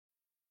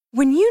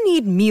When you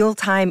need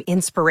mealtime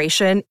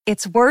inspiration,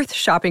 it's worth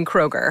shopping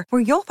Kroger,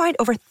 where you'll find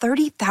over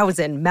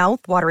 30,000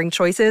 mouth-watering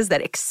choices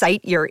that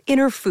excite your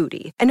inner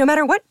foodie. And no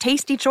matter what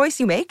tasty choice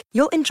you make,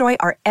 you'll enjoy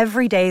our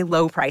everyday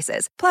low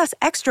prices, plus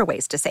extra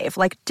ways to save,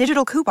 like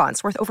digital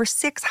coupons worth over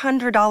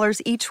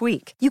 $600 each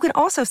week. You can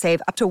also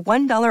save up to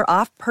 $1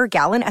 off per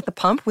gallon at the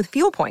pump with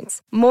fuel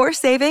points. More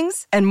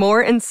savings and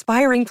more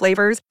inspiring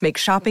flavors make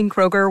shopping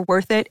Kroger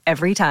worth it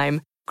every time.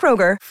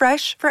 Kroger,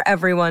 fresh for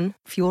everyone.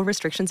 Fuel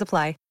restrictions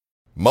apply.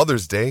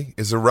 Mother's Day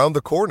is around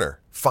the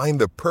corner.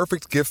 Find the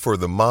perfect gift for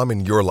the mom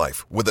in your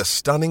life with a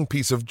stunning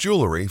piece of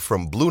jewelry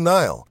from Blue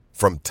Nile.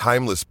 From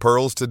timeless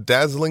pearls to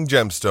dazzling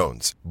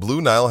gemstones,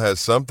 Blue Nile has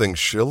something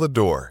she'll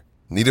adore.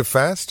 Need it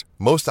fast?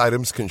 Most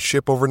items can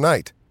ship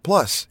overnight.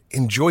 Plus,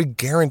 enjoy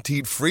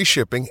guaranteed free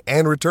shipping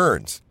and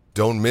returns.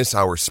 Don't miss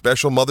our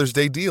special Mother's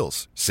Day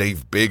deals.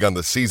 Save big on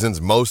the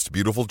season's most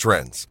beautiful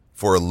trends.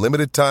 For a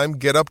limited time,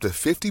 get up to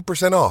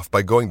 50% off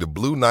by going to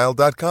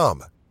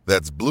BlueNile.com.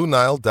 That's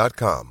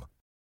BlueNile.com.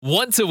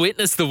 Want to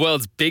witness the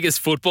world's biggest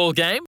football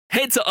game?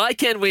 Head to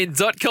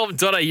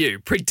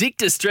iCanWin.com.au,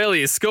 predict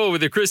Australia's score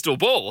with a crystal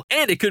ball,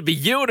 and it could be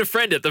you and a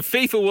friend at the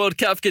FIFA World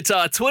Cup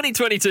Qatar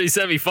 2022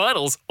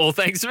 semi-finals, all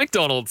thanks to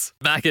McDonald's.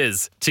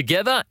 Maccas,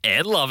 together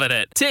and loving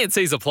it.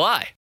 TNCs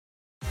apply.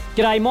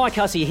 G'day, Mike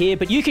Hussey here,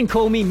 but you can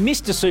call me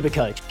Mr.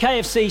 Supercoach.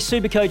 KFC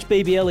Supercoach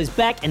BBL is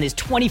back and there's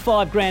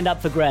 25 grand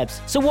up for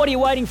grabs. So what are you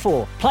waiting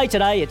for? Play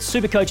today at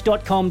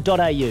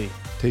supercoach.com.au.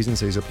 T's and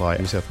C's apply.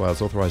 New South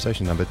Wales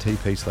authorisation number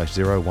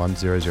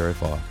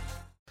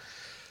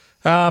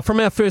TP/01005. From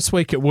our first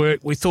week at work,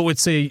 we thought we'd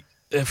see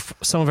if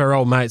some of our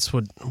old mates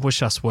would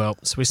wish us well.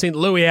 So we sent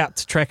Louis out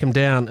to track him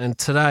down, and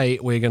today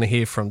we're going to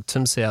hear from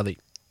Tim Southee.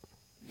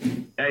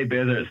 Hey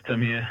Beather, it's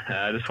Tim here.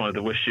 I just wanted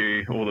to wish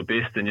you all the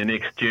best in your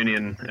next journey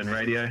in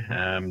radio.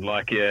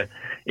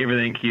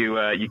 Everything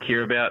you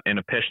care about and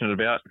are passionate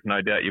about,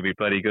 no doubt you'll be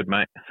bloody good,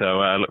 mate.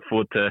 So I look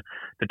forward to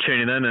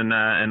tuning in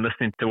and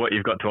listening to what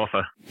you've got to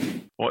offer.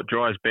 What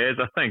drives Baz?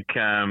 I think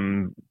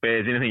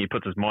Baz, anything he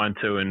puts his mind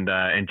to and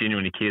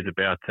genuinely cares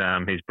about,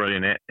 he's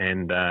brilliant at,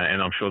 and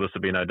I'm sure this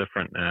will be no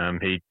different.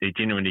 He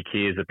genuinely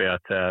cares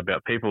about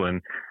people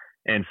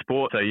and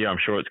sport. So yeah, I'm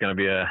sure it's going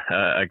to be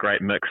a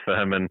great mix for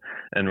him in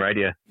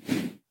radio.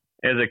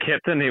 As a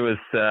captain, he was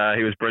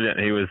brilliant.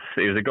 He was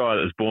a guy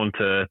that was born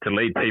to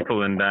lead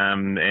people, and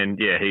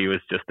yeah, he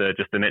was just a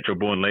natural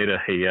born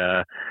leader. He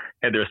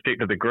had the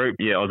respect of the group.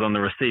 Yeah, I was on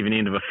the receiving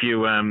end of a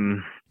few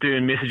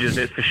stern messages,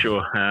 that's for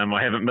sure.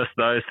 I haven't missed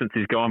those since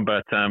he's gone,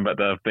 but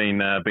they've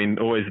been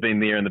always been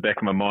there in the back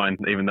of my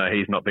mind, even though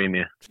he's not been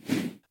there.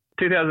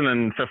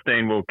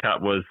 2015 World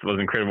Cup was an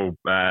incredible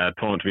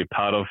tournament to be a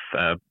part of.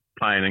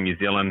 Playing in New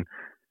Zealand,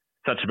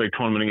 such a big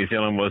tournament in New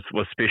Zealand was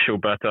special,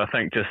 but I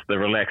think just the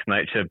relaxed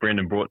nature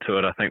Brendan brought to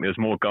it. I think there's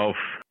more golf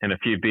and a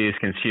few beers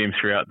consumed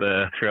throughout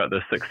the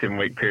 6-7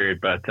 week period,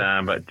 but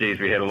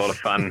geez, we had a lot of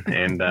fun,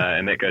 and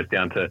that goes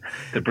down to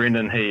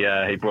Brendan. He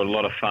brought a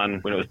lot of fun.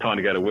 When it was time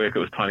to go to work, it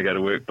was time to go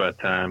to work, but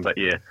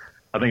yeah,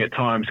 I think at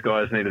times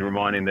guys needed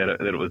reminding that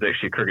it was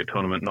actually a cricket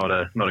tournament, not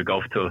a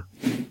golf tour.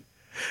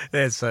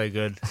 That's so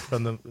good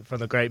from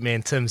the great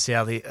man Tim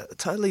Southee.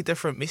 Totally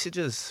different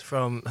messages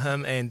from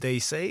him and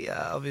DC.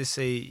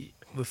 Obviously,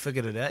 we've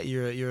figured it out.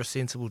 You're a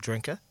sensible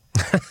drinker,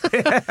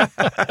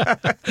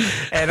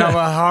 and I'm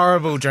a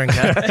horrible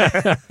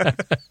drinker.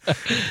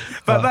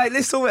 But mate,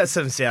 let's talk about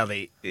Tim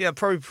Southee. Yeah,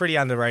 probably pretty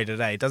underrated.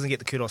 Doesn't get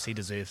the kudos he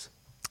deserves.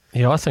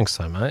 Yeah, I think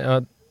so,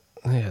 mate.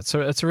 It's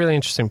a really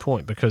interesting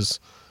point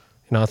because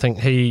I think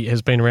he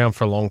has been around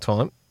for a long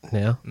time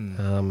now.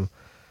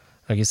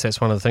 I guess that's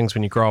one of the things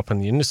when you grow up in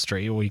the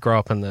industry or you grow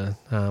up in the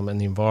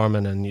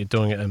environment and you're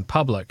doing it in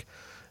public,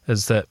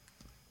 is that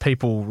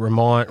people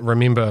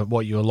remember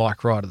what you were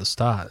like right at the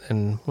start.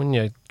 And when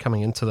you're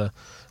coming into the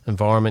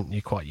environment,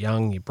 you're quite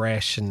young, you're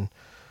brash, and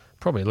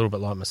probably a little bit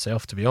like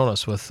myself, to be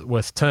honest,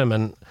 with Tim.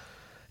 And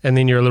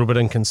then you're a little bit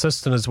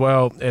inconsistent as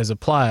well as a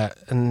player.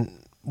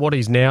 And what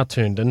he's now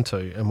turned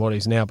into and what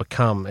he's now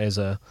become as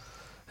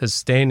his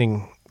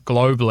standing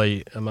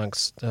globally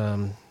amongst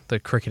the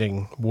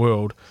cricketing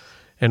world,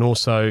 and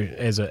also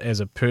as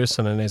a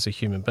person and as a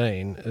human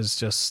being, is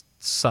just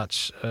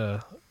such.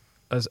 It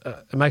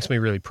makes me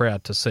really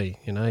proud to see.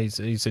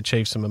 He's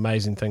achieved some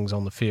amazing things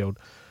on the field,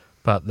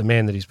 but the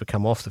man that he's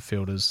become off the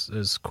field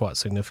is quite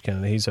significant,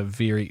 and he's a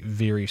very,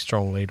 very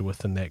strong leader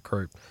within that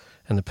group.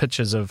 And the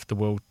pictures of the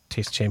World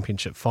Test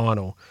Championship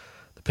final,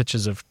 the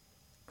pictures of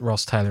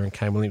Ross Taylor and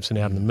Kane Williamson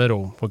out in the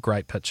middle were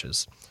great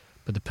pictures,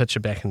 but the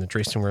picture back in the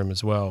dressing room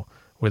as well,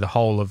 where the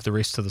whole of the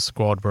rest of the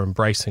squad were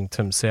embracing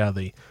Tim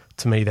Southee,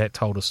 to me that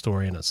told a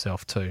story in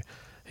itself too.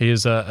 He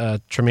is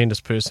a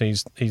tremendous person.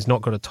 He's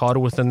not got a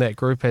title within that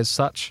group as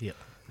such. Yep.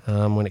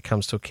 When it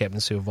comes to a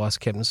captaincy or vice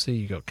captaincy,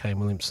 you've got Kane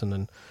Williamson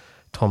and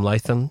Tom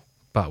Latham,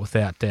 but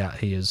without doubt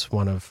he is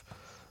one of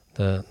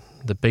the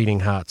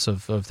beating hearts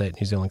of that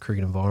New Zealand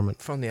cricket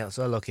environment. From the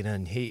outside looking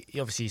in, he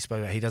obviously spoke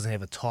about he doesn't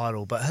have a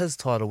title, but his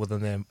title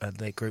within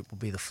that group will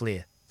be the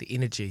flair, the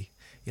energy.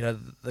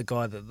 The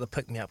guy, the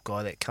pick-me-up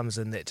guy that comes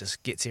in that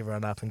just gets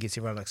everyone up and gets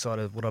everyone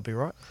excited. Would I be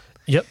right?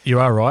 Yep, you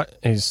are right.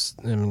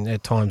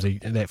 At times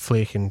that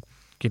flair can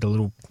get a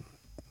little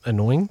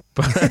annoying,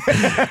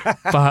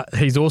 but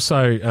he's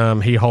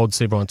also he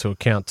holds everyone to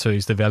account too.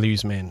 He's the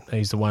values man.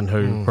 He's the one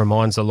who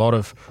reminds a lot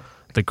of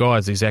the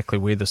guys exactly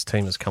where this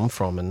team has come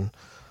from. And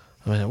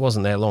it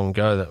wasn't that long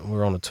ago that we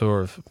were on a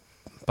tour of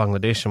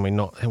Bangladesh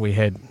and we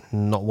had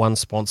not one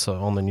sponsor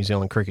on the New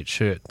Zealand cricket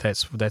shirt.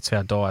 That's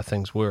how dire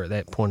things were at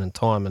that point in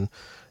time. And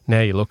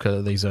now you look at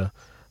it,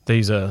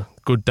 these are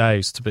good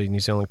days to be New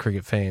Zealand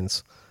cricket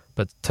fans.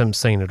 But Tim's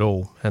seen it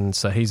all, and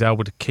so he's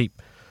able to keep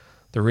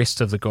the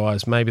rest of the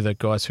guys, maybe the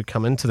guys who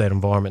come into that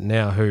environment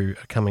now who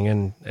are coming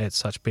in at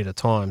such better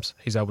times,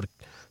 he's able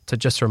to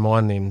just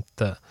remind them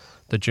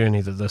the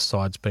journey that this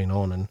side's been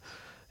on.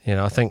 And,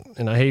 I think,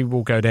 he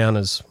will go down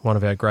as one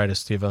of our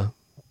greatest ever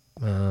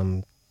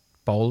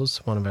bowlers,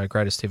 one of our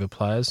greatest ever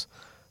players.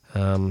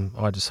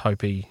 I just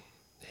hope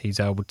he's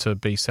able to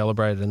be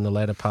celebrated in the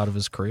latter part of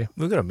his career.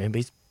 We've got to remember,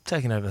 he's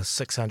taken over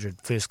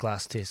 600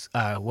 first-class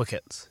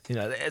wickets.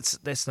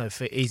 That's no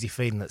easy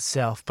feat in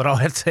itself, but I'll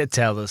have to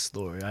tell this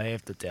story.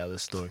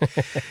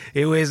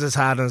 He wears his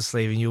heart on his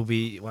sleeve, and you'll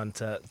be one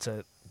to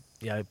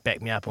back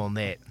me up on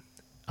that.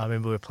 I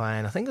remember we were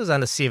playing, I think it was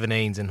under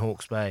 17s in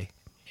Hawke's Bay,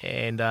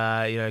 and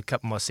a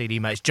couple of my CD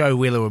mates, Joe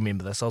Wheeler will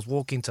remember this. I was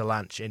walking to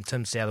lunch, and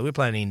Tim Southey, we were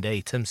playing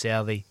ND. Tim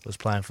Southey was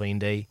playing for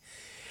ND.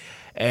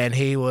 And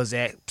he was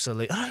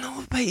absolutely, I don't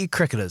know about you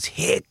cricketers,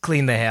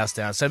 heckling the house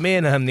down. So me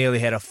and him nearly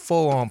had a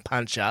full-on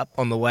punch-up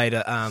on the way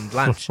to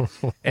lunch,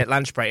 at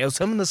lunch break. It was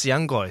him and this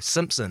young guy,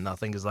 Simpson, I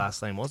think his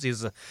last name was. He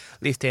was a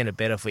left-handed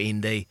batter for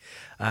ND.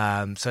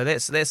 So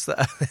it's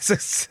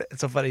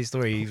a funny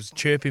story. He was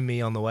chirping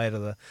me on the way to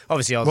the...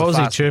 Obviously, I was What was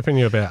he chirping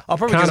you about?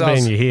 Can't have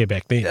been your hair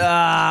back then.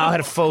 I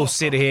had a full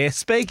set of hair.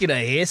 Speaking of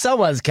hair,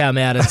 someone's come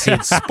out and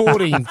said,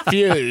 Sporting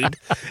Feud,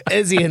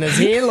 Izzy and his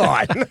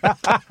hairline.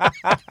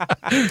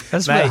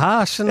 That's a bit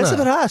harsh, isn't it? It's a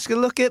bit harsh.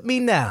 Look at me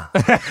now.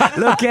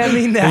 Look at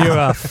me now. You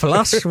are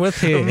flush with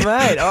hair. Mate,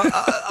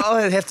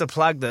 I have to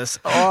plug this.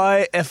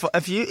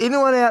 If you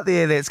anyone out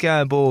there that's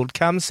going bald,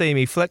 come see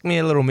me, flick me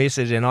a little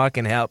message and I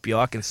can help you.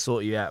 I can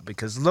sort you out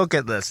because look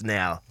at this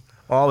now.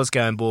 I was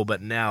going bald,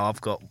 but now I've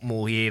got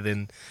more hair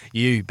than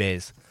you,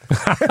 Bez.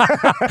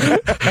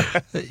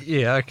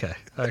 Yeah, okay.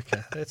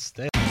 That's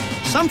that.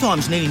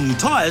 Sometimes needing new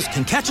tyres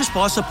can catch us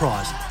by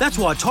surprise. That's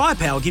why Tyre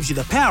Power gives you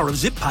the power of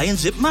Zip Pay and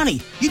Zip Money.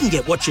 You can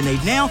get what you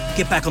need now,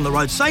 get back on the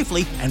road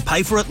safely and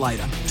pay for it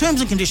later.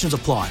 Terms and conditions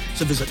apply.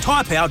 So visit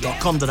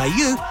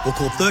tyrepower.com.au or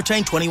call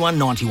 13 21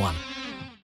 91.